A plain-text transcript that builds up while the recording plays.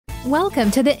Welcome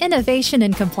to the Innovation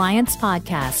and Compliance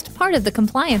Podcast, part of the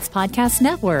Compliance Podcast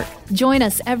Network. Join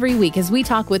us every week as we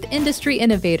talk with industry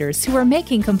innovators who are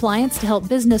making compliance to help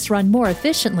business run more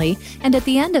efficiently and, at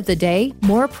the end of the day,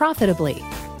 more profitably.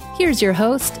 Here's your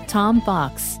host, Tom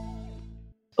Fox.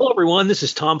 Hello, everyone. This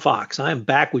is Tom Fox. I am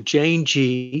back with Jane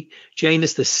G. Jane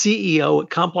is the CEO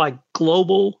at Comply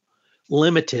Global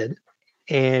Limited,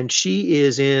 and she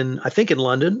is in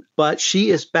London, but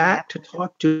she is back to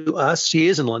talk to us. She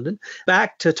is in London,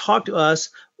 back to talk to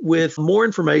us with more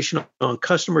information on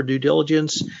customer due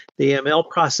diligence, the AML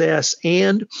process,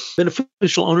 and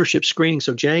beneficial ownership screening.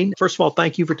 So, Jane, first of all,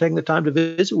 thank you for taking the time to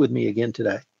visit with me again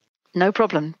today. No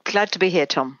problem. Glad to be here,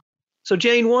 Tom. So,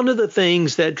 Jane, one of the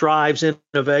things that drives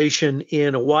innovation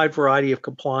in a wide variety of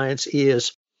compliance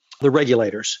is the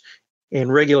regulators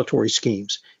and regulatory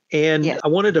schemes. And yes. I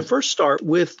wanted to first start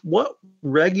with what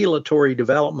regulatory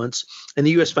developments in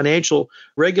the U.S. financial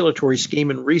regulatory scheme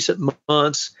in recent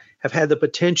months have had the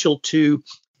potential to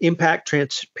impact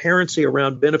transparency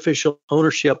around beneficial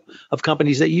ownership of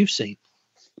companies that you've seen.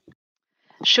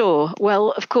 Sure.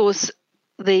 Well, of course,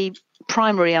 the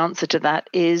primary answer to that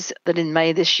is that in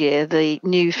May this year, the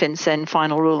new FinCEN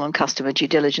final rule on customer due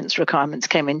diligence requirements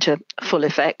came into full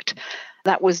effect.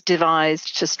 That was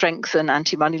devised to strengthen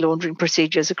anti-money laundering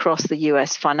procedures across the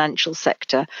US financial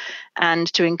sector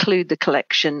and to include the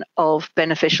collection of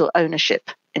beneficial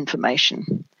ownership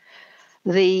information.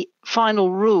 The final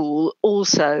rule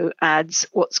also adds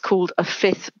what's called a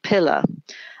fifth pillar,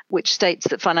 which states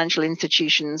that financial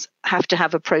institutions have to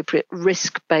have appropriate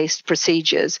risk-based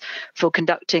procedures for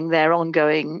conducting their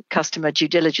ongoing customer due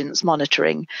diligence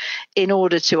monitoring in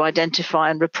order to identify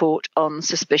and report on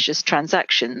suspicious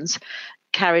transactions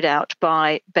carried out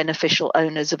by beneficial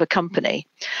owners of a company.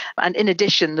 And in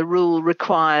addition, the rule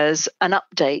requires an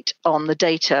update on the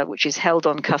data which is held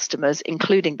on customers,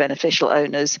 including beneficial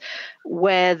owners,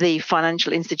 where the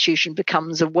financial institution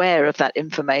becomes aware of that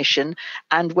information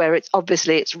and where it's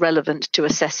relevant to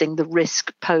assessing the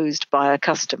risk posed by a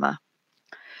customer.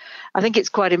 I think it's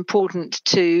quite important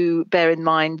to bear in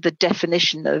mind the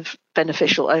definition of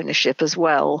beneficial ownership as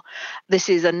well. This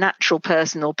is a natural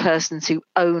person or persons who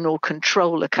own or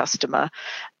control a customer,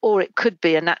 or it could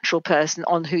be a natural person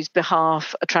on whose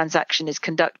behalf a transaction is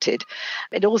conducted.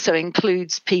 It also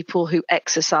includes people who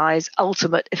exercise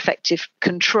ultimate effective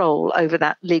control over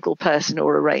that legal person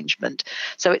or arrangement.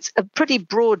 So it's a pretty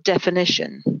broad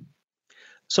definition.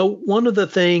 So one of the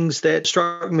things that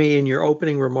struck me in your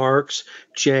opening remarks,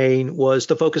 Jane, was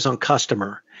the focus on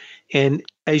customer. And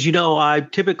as you know, I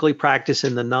typically practice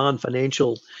in the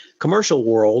non-financial commercial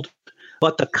world,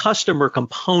 but the customer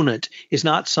component is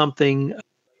not something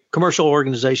commercial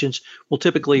organizations will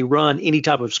typically run any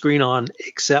type of screen on,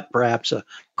 except perhaps a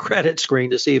credit screen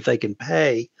to see if they can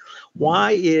pay.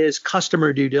 Why is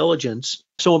customer due diligence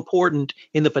so important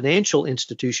in the financial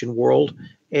institution world?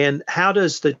 And how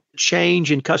does the change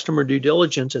in customer due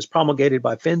diligence as promulgated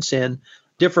by FinCEN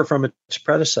differ from its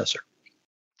predecessor?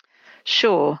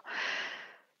 Sure.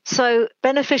 So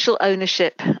beneficial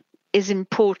ownership is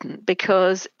important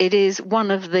because it is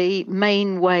one of the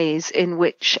main ways in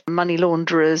which money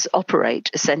launderers operate,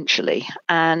 essentially.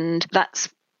 And that's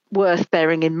worth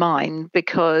bearing in mind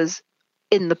because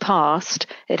in the past,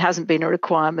 it hasn't been a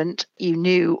requirement. You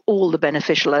knew all the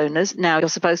beneficial owners. Now you're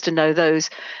supposed to know those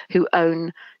who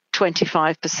own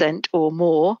 25% or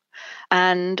more.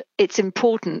 And it's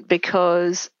important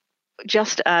because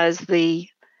just as the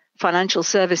financial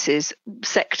services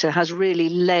sector has really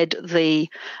led the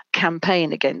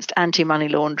campaign against anti-money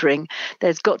laundering,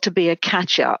 there's got to be a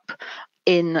catch-up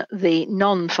in the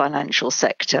non-financial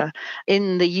sector.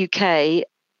 In the UK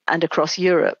and across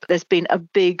Europe, there's been a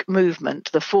big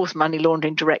movement. The fourth money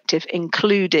laundering directive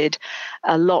included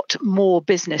a lot more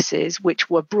businesses which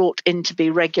were brought in to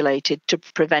be regulated to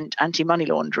prevent anti-money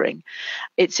laundering.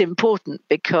 It's important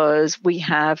because we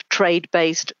have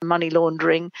trade-based money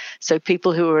laundering, so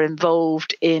people who are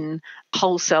involved in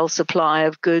wholesale supply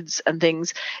of goods and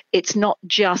things. It's not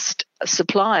just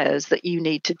suppliers that you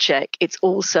need to check, it's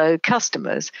also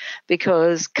customers,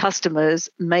 because customers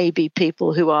may be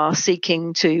people who are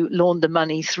seeking to launder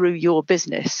money through your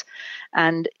business.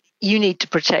 And you need to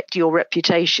protect your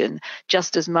reputation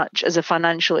just as much as a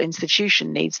financial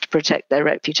institution needs to protect their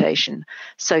reputation.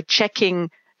 So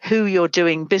checking who you're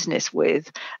doing business with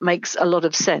makes a lot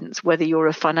of sense, whether you're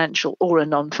a financial or a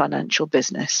non-financial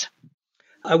business.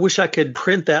 I wish I could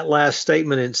print that last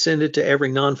statement and send it to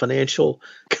every non-financial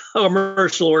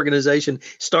commercial organization,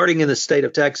 starting in the state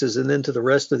of Texas and then to the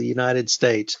rest of the United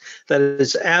States. That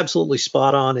is absolutely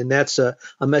spot on. And that's a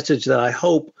message that I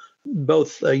hope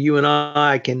both you and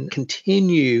I can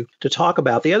continue to talk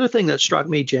about. The other thing that struck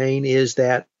me, Jane, is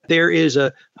that there is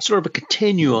a sort of a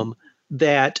continuum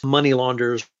that money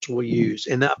launderers will use.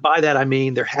 And by that, I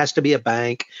mean there has to be a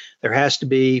bank. There has to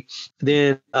be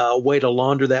then a way to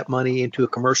launder that money into a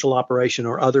commercial operation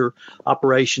or other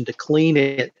operation to clean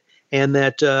it. And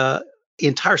that the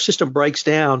entire system breaks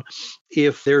down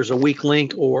if there's a weak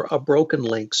link or a broken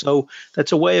link. So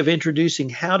that's a way of introducing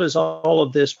how does all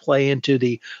of this play into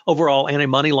the overall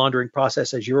anti-money laundering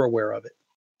process as you're aware of it?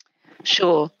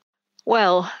 Sure.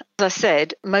 Well, as I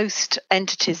said, most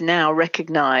entities now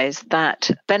recognize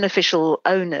that beneficial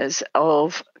owners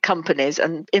of companies,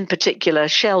 and in particular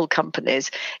shell companies,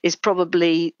 is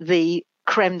probably the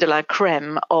creme de la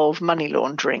creme of money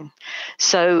laundering.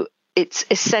 So it's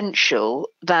essential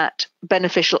that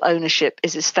beneficial ownership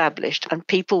is established and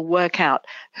people work out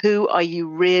who are you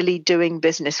really doing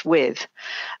business with.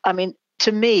 I mean,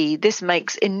 to me, this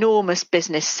makes enormous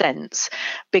business sense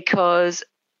because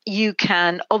you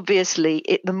can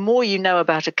obviously, the more you know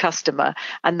about a customer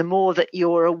and the more that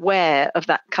you're aware of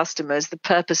that customer's, the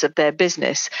purpose of their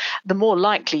business, the more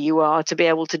likely you are to be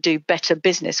able to do better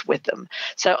business with them.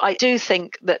 So I do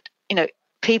think that,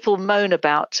 people moan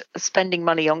about spending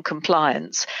money on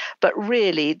compliance, but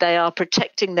really they are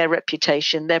protecting their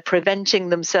reputation. They're preventing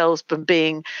themselves from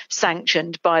being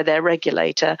sanctioned by their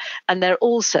regulator, and they're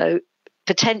also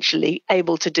potentially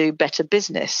able to do better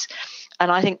business.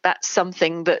 And I think that's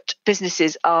something that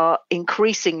businesses are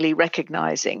increasingly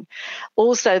recognizing.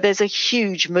 Also, there's a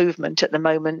huge movement at the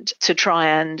moment to try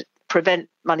and prevent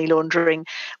money laundering,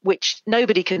 which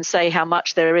nobody can say how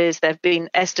much there is. There have been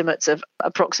estimates of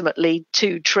approximately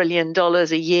 $2 trillion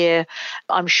a year.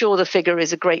 I'm sure the figure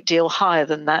is a great deal higher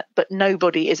than that, but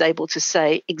nobody is able to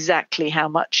say exactly how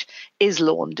much is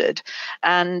laundered.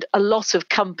 And a lot of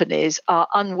companies are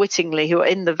unwittingly, who are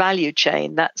in the value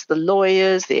chain, that's the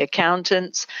lawyers, the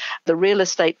accountants, the real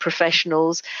estate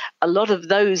professionals, a lot of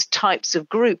those types of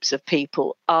groups of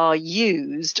people are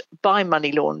used by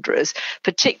money launderers,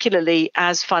 particularly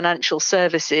as financial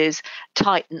services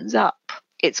tightens up.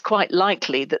 It's quite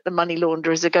likely that the money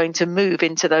launderers are going to move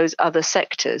into those other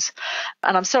sectors.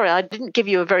 And I'm sorry, I didn't give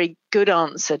you a very good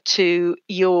answer to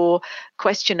your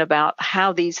question about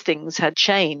how these things had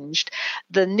changed.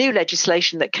 The new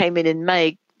legislation that came in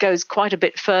May goes quite a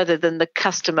bit further than the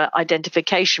customer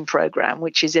identification program,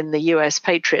 which is in the US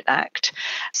Patriot Act.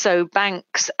 So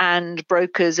banks and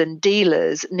brokers and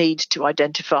dealers need to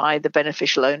identify the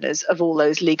beneficial owners of all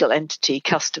those legal entity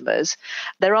customers.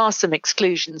 There are some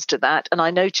exclusions to that, and I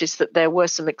noticed that there were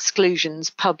some exclusions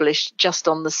published just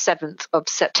on the 7th of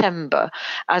September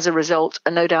as a result,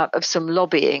 no doubt, of some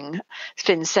lobbying.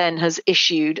 FinCEN has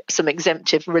issued some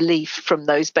exemptive relief from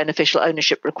those beneficial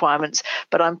ownership requirements,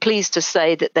 but I'm pleased to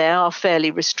say that they are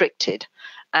fairly restricted,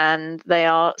 and they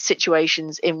are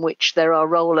situations in which there are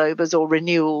rollovers or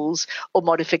renewals or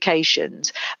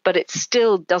modifications. But it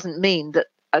still doesn't mean that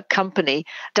a company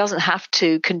doesn't have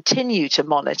to continue to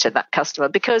monitor that customer,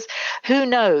 because who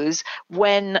knows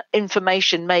when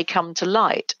information may come to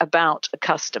light about a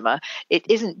customer. It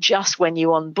isn't just when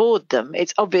you onboard them.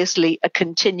 It's obviously a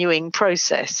continuing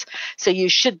process. So you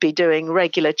should be doing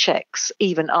regular checks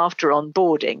even after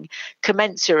onboarding,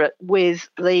 commensurate with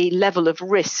the level of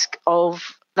risk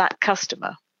of that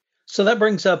customer. So that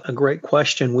brings up a great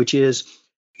question, which is,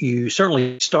 you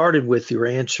certainly started with your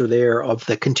answer there of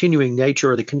the continuing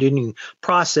nature or the continuing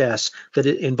process that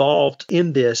it involved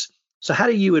in this. So how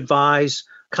do you advise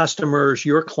customers,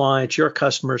 your clients, your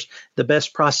customers, the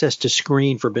best process to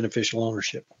screen for beneficial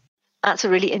ownership? That's a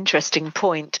really interesting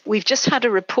point. We've just had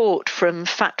a report from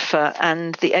FATFA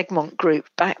and the Egmont Group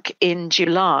back in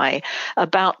July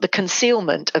about the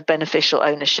concealment of beneficial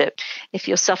ownership. If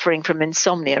you're suffering from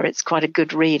insomnia, it's quite a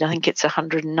good read. I think it's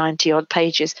 190 odd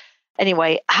pages.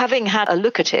 Anyway, having had a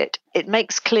look at it, it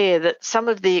makes clear that some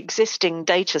of the existing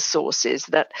data sources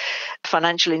that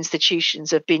financial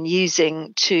institutions have been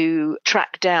using to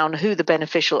track down who the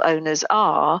beneficial owners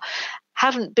are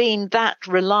haven't been that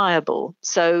reliable.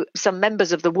 So some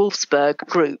members of the Wolfsburg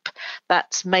Group,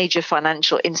 that's major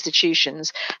financial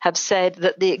institutions, have said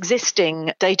that the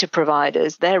existing data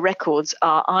providers, their records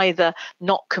are either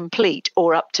not complete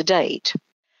or up to date.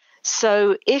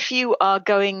 So if you are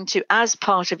going to, as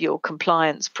part of your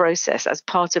compliance process, as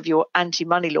part of your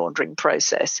anti-money laundering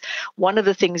process, one of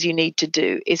the things you need to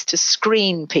do is to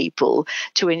screen people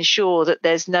to ensure that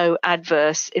there's no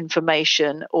adverse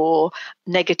information or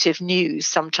negative news.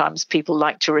 Sometimes people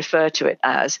like to refer to it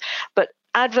as, but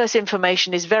adverse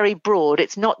information is very broad.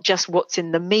 It's not just what's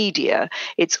in the media.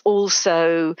 It's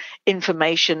also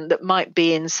information that might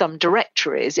be in some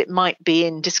directories. It might be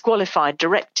in disqualified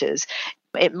directors.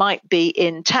 It might be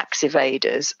in tax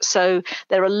evaders. So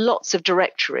there are lots of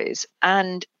directories.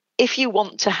 And if you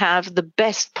want to have the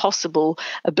best possible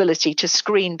ability to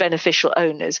screen beneficial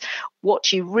owners,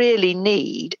 what you really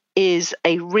need is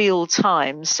a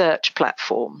real-time search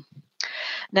platform.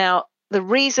 Now, the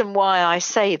reason why I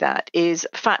say that is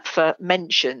FATFA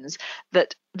mentions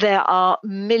that there are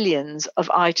millions of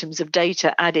items of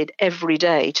data added every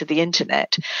day to the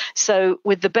internet. So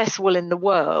with the best will in the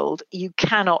world, you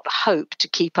cannot hope to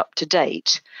keep up to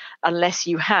date unless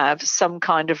you have some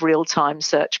kind of real-time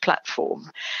search platform.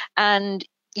 And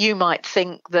you might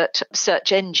think that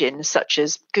search engines such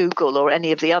as Google or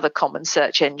any of the other common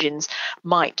search engines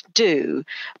might do,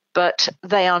 but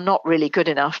they are not really good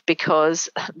enough because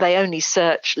they only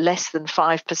search less than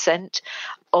 5%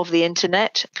 of the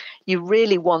internet. You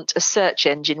really want a search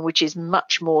engine which is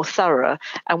much more thorough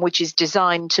and which is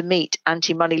designed to meet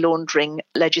anti-money laundering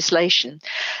legislation.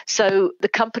 So the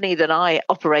company that I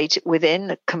operate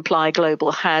within, Comply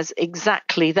Global, has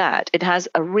exactly that. It has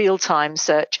a real-time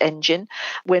search engine.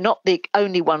 We're not the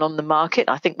only one on the market.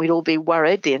 I think we'd all be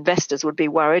worried. The investors would be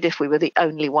worried if we were the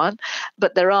only one.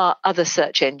 But there are other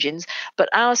search engines. But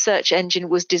our search engine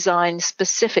was designed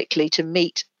specifically to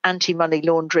meet anti-money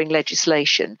laundering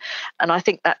legislation. And I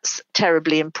think that's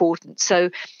terribly important.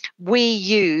 So we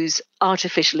use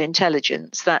artificial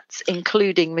intelligence, that's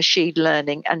including machine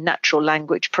learning and natural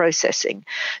language processing,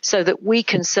 so that we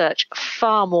can search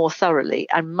far more thoroughly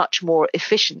and much more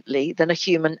efficiently than a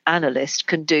human analyst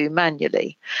can do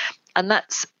manually. And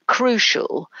that's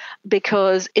crucial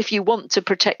because if you want to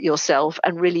protect yourself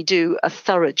and really do a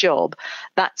thorough job,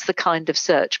 that's the kind of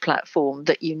search platform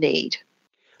that you need.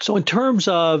 So in terms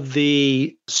of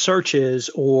the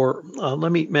searches, or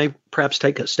let me perhaps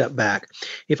take a step back.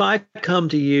 If I come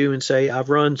to you and say, I've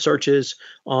run searches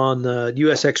on the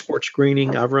U.S. export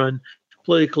screening, I've run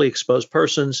politically exposed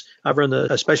persons, I've run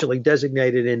the especially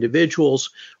designated individuals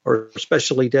or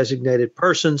specially designated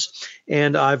persons,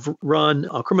 and I've run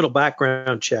criminal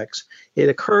background checks. It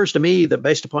occurs to me that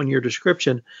based upon your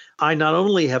description, I not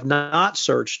only have not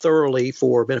searched thoroughly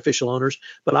for beneficial owners,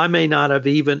 but I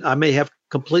may have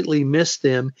completely missed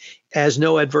them as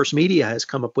no adverse media has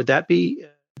come up.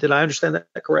 Did I understand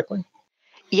that correctly?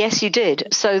 Yes, you did.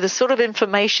 So the sort of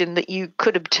information that you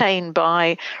could obtain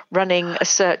by running a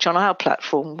search on our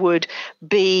platform would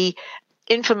be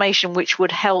information which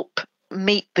would help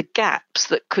meet the gaps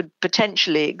that could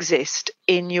potentially exist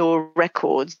in your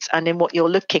records and in what you're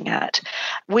looking at.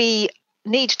 We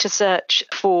need to search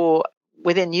for,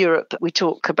 within Europe, we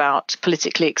talk about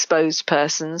politically exposed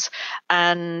persons,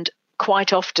 and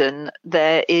quite often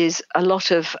there's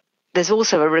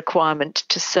also a requirement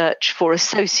to search for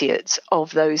associates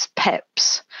of those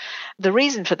PEPs. The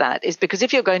reason for that is because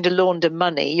if you're going to launder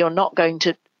money, you're not going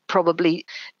to probably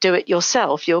do it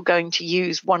yourself. You're going to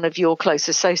use one of your close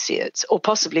associates or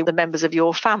possibly the members of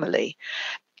your family.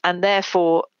 And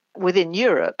therefore, within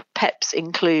Europe, PEPs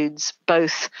includes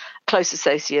both close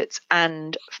associates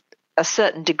and a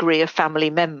certain degree of family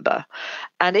member.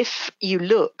 And if you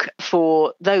look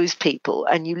for those people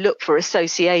and you look for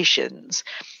associations,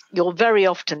 you'll very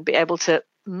often be able to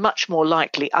much more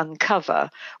likely uncover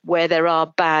where there are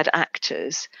bad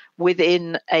actors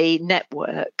within a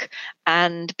network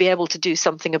and be able to do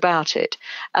something about it.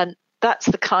 And that's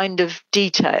the kind of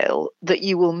detail that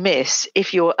you will miss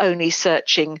if you're only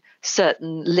searching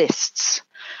certain lists.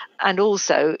 And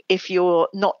also if you're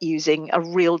not using a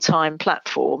real-time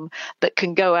platform that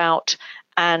can go out.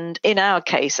 And in our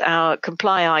case, our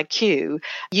Comply IQ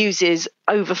uses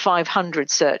over 500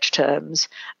 search terms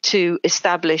to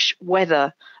establish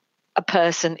whether a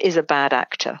person is a bad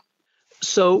actor.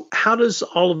 So how does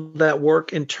all of that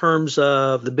work in terms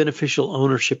of the beneficial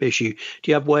ownership issue?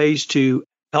 Do you have ways to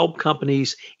help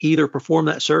companies either perform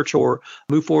that search or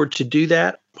move forward to do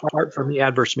that apart from the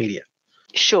adverse media?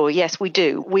 Sure, yes, we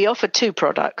do. We offer two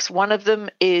products. One of them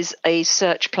is a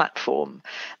search platform.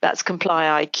 That's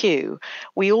Comply IQ.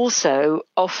 We also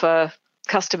offer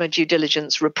customer due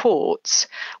diligence reports,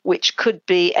 which could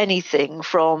be anything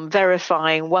from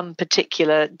verifying one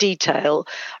particular detail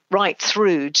right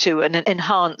through to an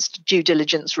enhanced due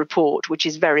diligence report, which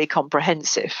is very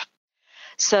comprehensive.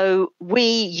 So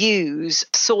we use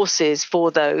sources for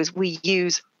those. We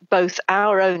use both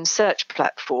our own search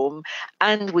platform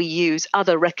and we use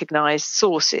other recognized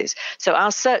sources. So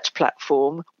our search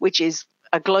platform, which is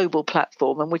a global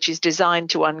platform and which is designed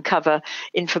to uncover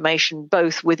information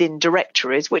both within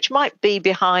directories, which might be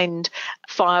behind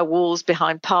firewalls,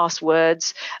 behind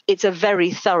passwords. It's a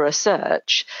very thorough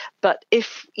search. But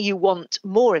if you want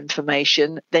more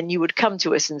information, then you would come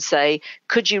to us and say,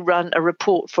 could you run a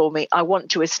report for me? I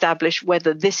want to establish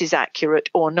whether this is accurate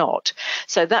or not.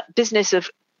 So that business of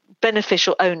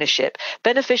beneficial ownership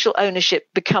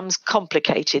becomes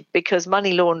complicated because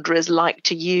money launderers like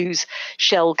to use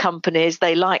shell companies.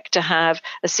 They like to have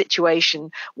a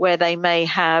situation where they may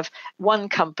have one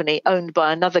company owned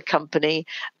by another company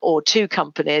or two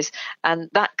companies, and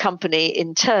that company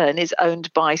in turn is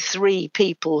owned by three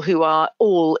people who are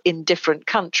all in different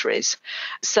countries.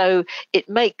 So it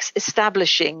makes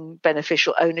establishing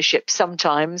beneficial ownership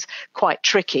sometimes quite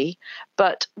tricky,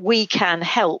 but we can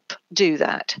help do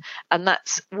that. And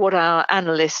that's what our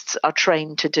analysts are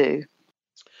trained to do.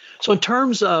 So in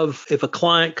terms of if a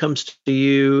client comes to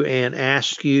you and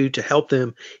asks you to help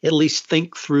them at least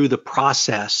think through the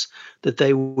process that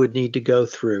they would need to go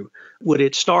through, would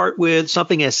it start with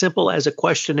something as simple as a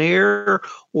questionnaire,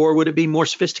 or would it be more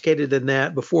sophisticated than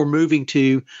that before moving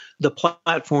to the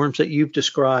platforms that you've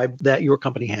described that your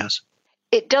company has?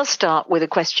 It does start with a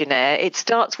questionnaire. It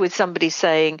starts with somebody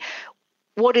saying,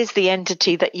 what is the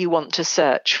entity that you want to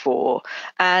search for?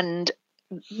 And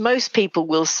most people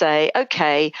will say,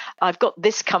 okay, I've got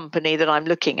this company that I'm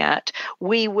looking at.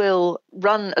 We will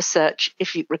run a search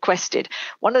if you requested.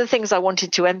 One of the things I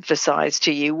wanted to emphasize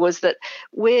to you was that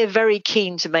we're very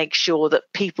keen to make sure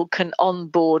that people can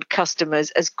onboard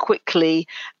customers as quickly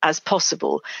as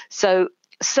possible. So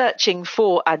searching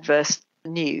for adverse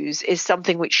news is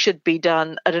something which should be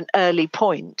done at an early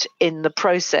point in the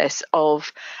process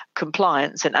of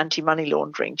compliance and anti-money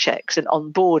laundering checks and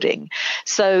onboarding.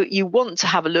 So you want to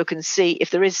have a look and see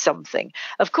if there is something.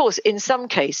 Of course, in some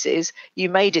cases, you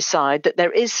may decide that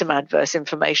there is some adverse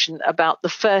information about the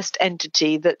first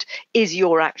entity that is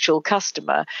your actual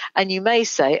customer. And you may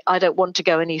say, I don't want to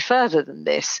go any further than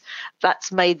this.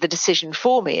 That's made the decision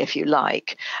for me, if you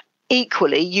like.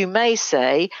 Equally, you may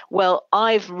say, well,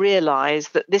 I've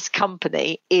realized that this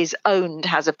company is owned,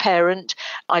 has a parent.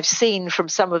 I've seen from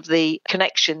some of the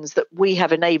connections that we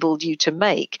have enabled you to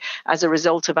make as a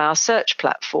result of our search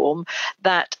platform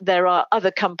that there are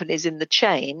other companies in the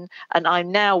chain, and I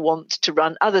now want to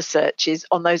run other searches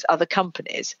on those other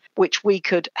companies, which we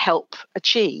could help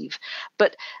achieve.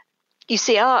 But you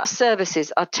see, our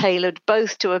services are tailored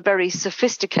both to a very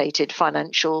sophisticated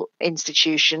financial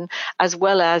institution as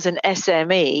well as an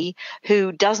SME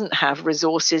who doesn't have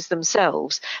resources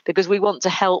themselves, because we want to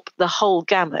help the whole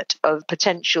gamut of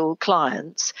potential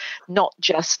clients, not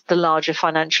just the larger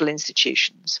financial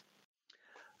institutions.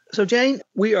 So, Jane,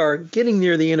 we are getting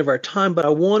near the end of our time, but I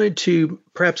wanted to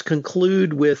perhaps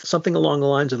conclude with something along the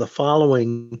lines of the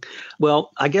following.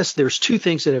 Well, I guess there's two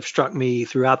things that have struck me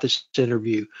throughout this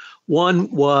interview.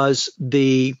 One was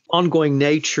the ongoing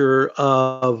nature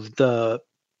of the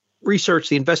research,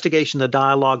 the investigation, the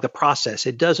dialogue, the process.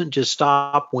 It doesn't just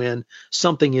stop when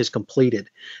something is completed.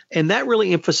 And that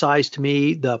really emphasized to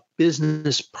me the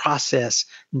business process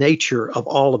nature of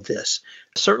all of this.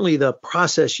 Certainly the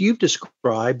process you've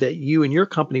described that you and your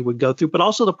company would go through, but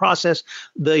also the process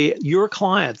your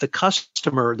client, the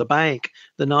customer, the bank,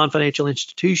 the non-financial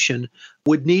institution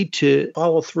would need to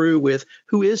follow through with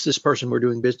who is this person we're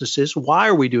doing business with, why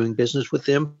are we doing business with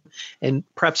them, and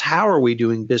perhaps how are we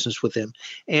doing business with them.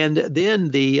 And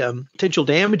then the potential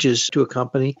damages to a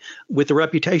company with the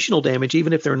reputational damage,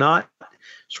 even if they're not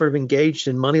sort of engaged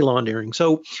in money laundering.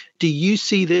 So do you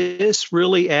see this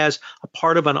really as a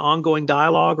part of an ongoing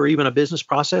dialogue or even a business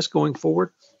process going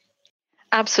forward?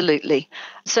 Absolutely.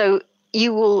 So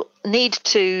you will need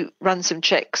to run some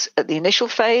checks at the initial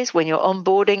phase when you're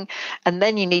onboarding, and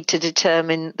then you need to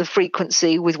determine the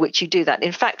frequency with which you do that.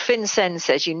 In fact, FinCEN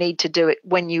says you need to do it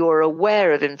when you are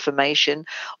aware of information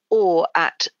or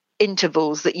at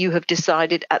intervals that you have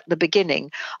decided at the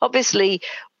beginning. Obviously,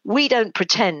 we don't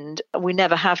pretend, we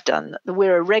never have done, that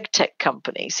we're a reg tech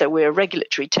company, so we're a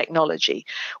regulatory technology.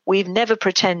 We've never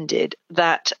pretended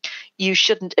that you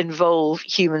shouldn't involve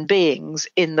human beings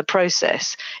in the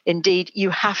process. Indeed,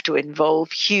 you have to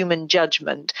involve human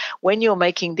judgment when you're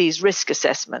making these risk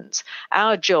assessments.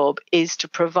 Our job is to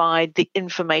provide the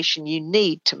information you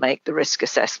need to make the risk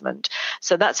assessment.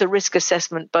 So that's a risk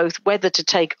assessment, both whether to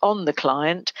take on the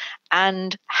client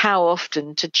and how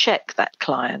often to check that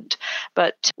client.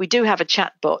 But we do have a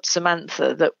chatbot,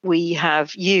 Samantha, that we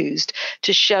have used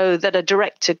to show that a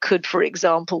director could, for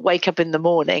example, wake up in the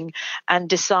morning and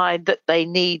decide that they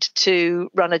need to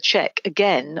run a check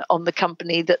again on the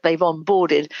company that they've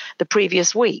onboarded the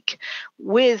previous week.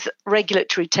 With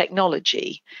regulatory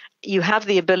technology, you have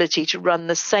the ability to run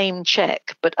the same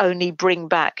check, but only bring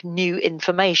back new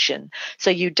information. So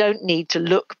you don't need to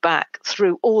look back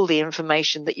through all the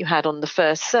information that you had on the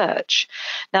first search.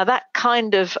 Now, that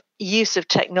kind of use of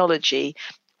technology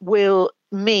will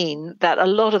mean that a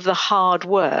lot of the hard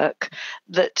work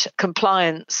that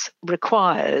compliance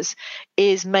requires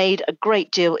is made a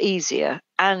great deal easier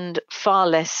and far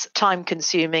less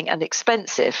time-consuming and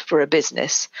expensive for a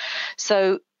business.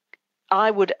 So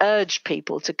I would urge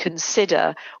people to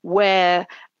consider where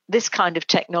this kind of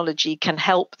technology can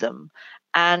help them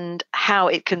and how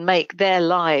it can make their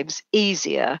lives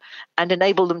easier and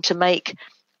enable them to make,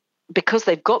 because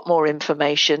they've got more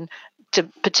information, to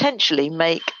potentially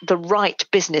make the right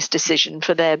business decision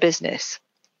for their business.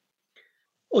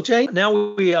 Well, Jane,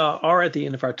 now we are at the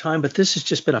end of our time, but this has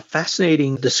just been a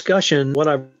fascinating discussion. What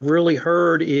I've really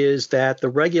heard is that the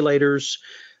regulators,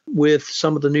 with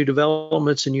some of the new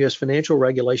developments in U.S. financial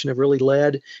regulation, have really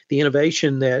led the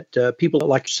innovation that people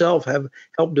like yourself have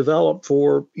helped develop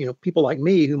for people like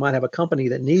me who might have a company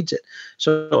that needs it.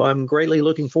 So I'm greatly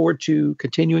looking forward to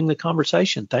continuing the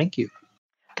conversation. Thank you.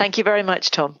 Thank you very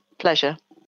much, Tom. Pleasure.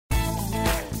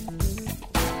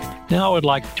 Now I would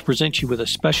like to present you with a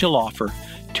special offer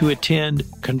to attend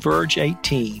Converge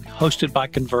 18, hosted by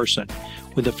Conversant,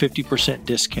 with a 50%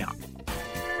 discount.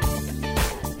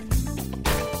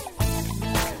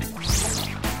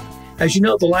 As you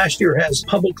know, the last year has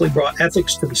publicly brought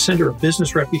ethics to the center of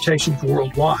business reputations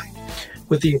worldwide.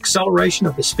 With the acceleration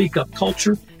of the speak up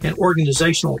culture and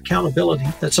organizational accountability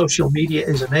that social media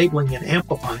is enabling and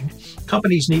amplifying,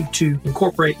 companies need to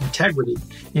incorporate integrity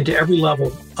into every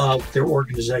level of their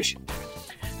organization.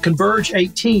 Converge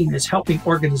 18 is helping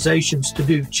organizations to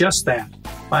do just that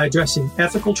by addressing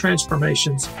ethical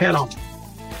transformations head on.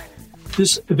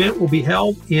 This event will be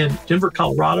held in Denver,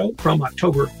 Colorado from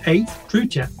October 8th through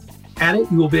 10th. At it,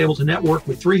 you will be able to network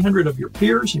with 300 of your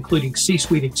peers, including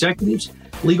C-suite executives,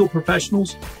 legal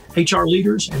professionals, HR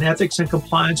leaders, and ethics and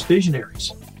compliance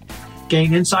visionaries.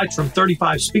 Gain insights from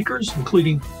 35 speakers,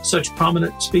 including such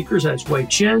prominent speakers as Wei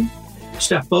Chen,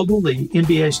 Steph Vogel, the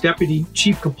NBA's Deputy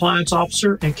Chief Compliance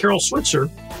Officer, and Carol Switzer,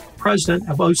 President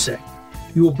of OSEG.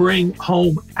 You will bring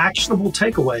home actionable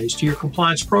takeaways to your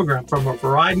compliance program from a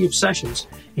variety of sessions,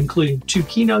 including 2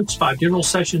 keynotes, 5 general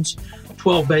sessions,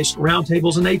 12 based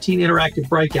roundtables, and 18 interactive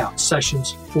breakout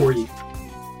sessions for you.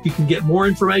 You can get more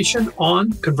information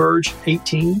on Converge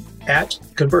 18 at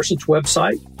Conversant's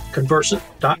website,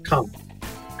 conversant.com.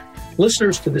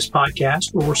 Listeners to this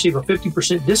podcast will receive a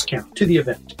 50% discount to the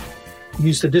event.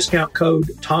 Use the discount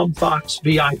code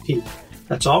TomFoxVIP.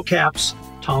 That's all caps,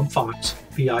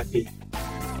 TomFoxVIP.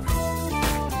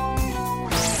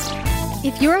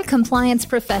 If you're a compliance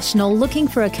professional looking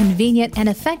for a convenient and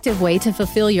effective way to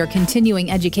fulfill your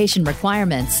continuing education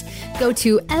requirements, go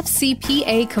to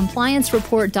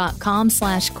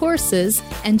fcpacompliancereport.com/courses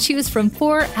and choose from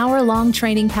 4 hour-long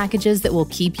training packages that will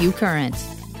keep you current.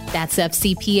 That's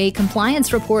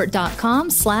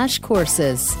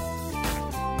fcpacompliancereport.com/courses.